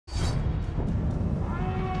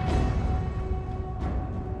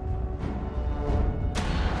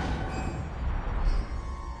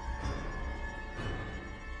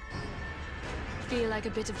feel like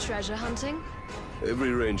a bit of treasure hunting?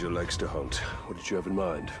 Every ranger likes to hunt. What did you have in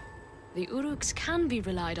mind? The Uruks can be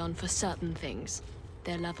relied on for certain things.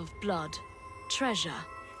 Their love of blood, treasure,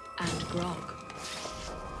 and grog.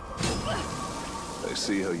 I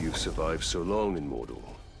see how you've survived so long in Mordor.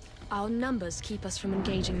 Our numbers keep us from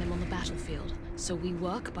engaging them on the battlefield, so we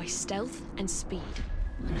work by stealth and speed.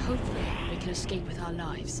 And hopefully, we can escape with our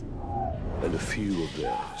lives. And a few of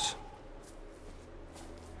theirs.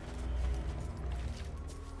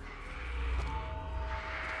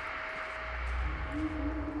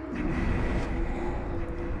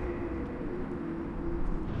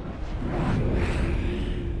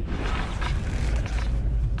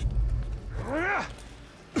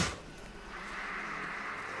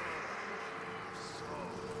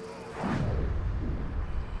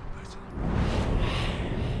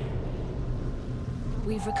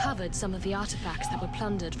 We've recovered some of the artifacts that were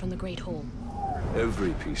plundered from the Great Hall.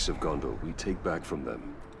 Every piece of Gondor we take back from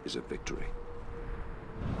them is a victory.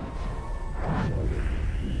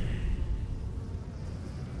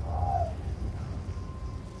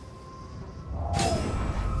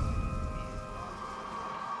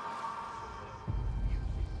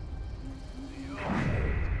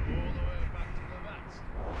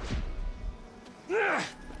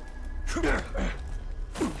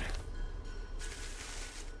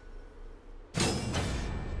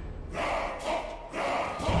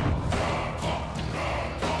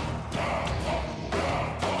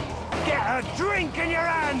 Drink in your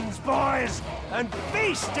hands, boys, and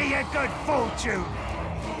feast to your good fortune.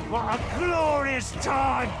 What a glorious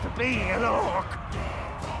time to be an orc.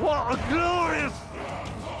 What a glorious...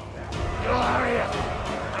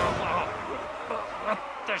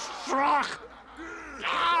 The shrakh!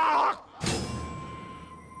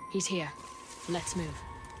 He's here. Let's move.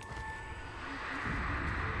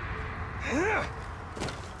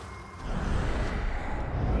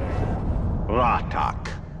 Ratak.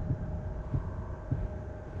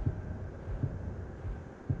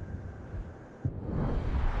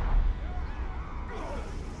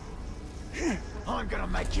 I'm gonna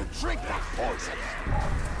make you drink that poison!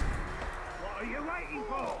 What are you waiting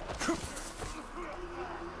for?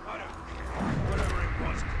 I don't care. Whatever it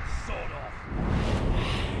was, sawed off.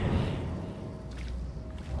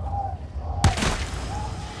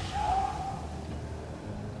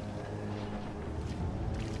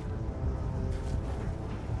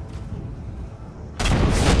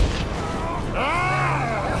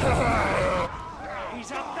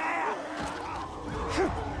 He's up there!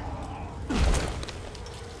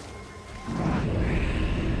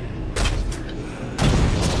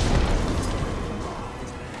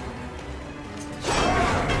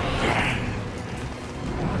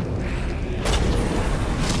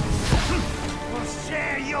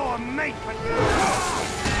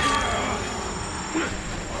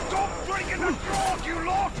 Stop drinking the grog, you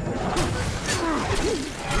lot!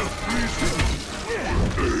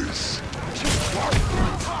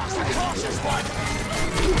 The cautious one!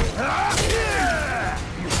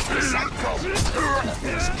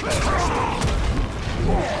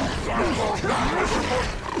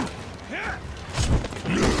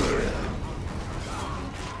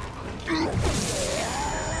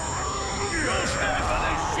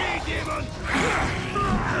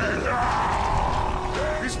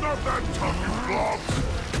 He's not that tough, you blobs!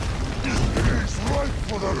 He's right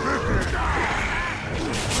for the licking!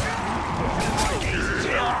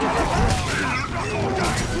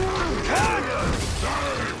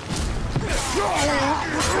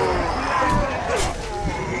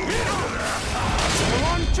 You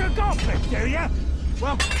want your goblet, do you?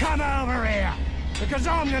 Well, come over here, because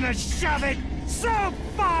I'm gonna shove it so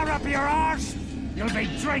far up your arse, you'll be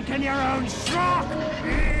drinking your own shrakh!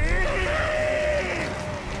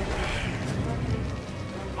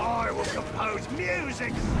 I will compose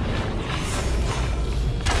music!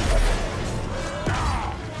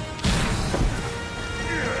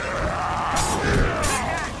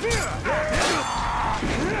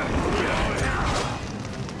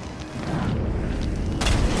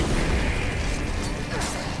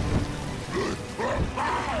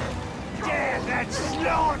 Dare that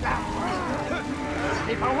slaughter!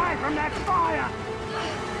 Keep away from that fire!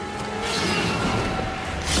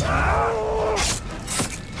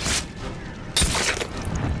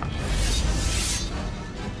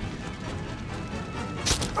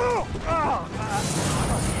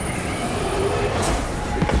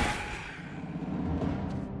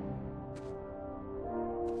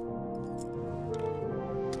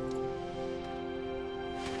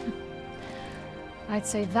 I'd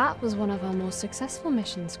say that was one of our more successful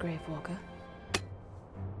missions, Gravewalker.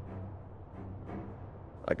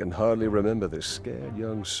 I can hardly remember this scared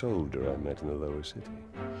young soldier I met in the lower city.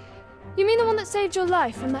 You mean the one that saved your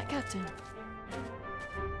life from that captain?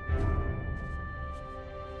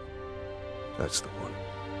 That's the one.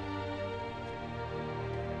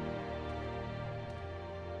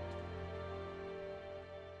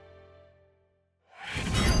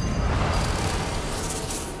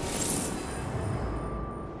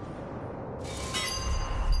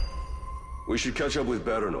 We should catch up with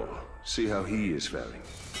Baranor, see how he is faring.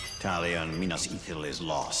 Talion Minas Ithil is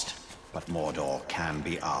lost, but Mordor can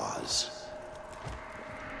be ours.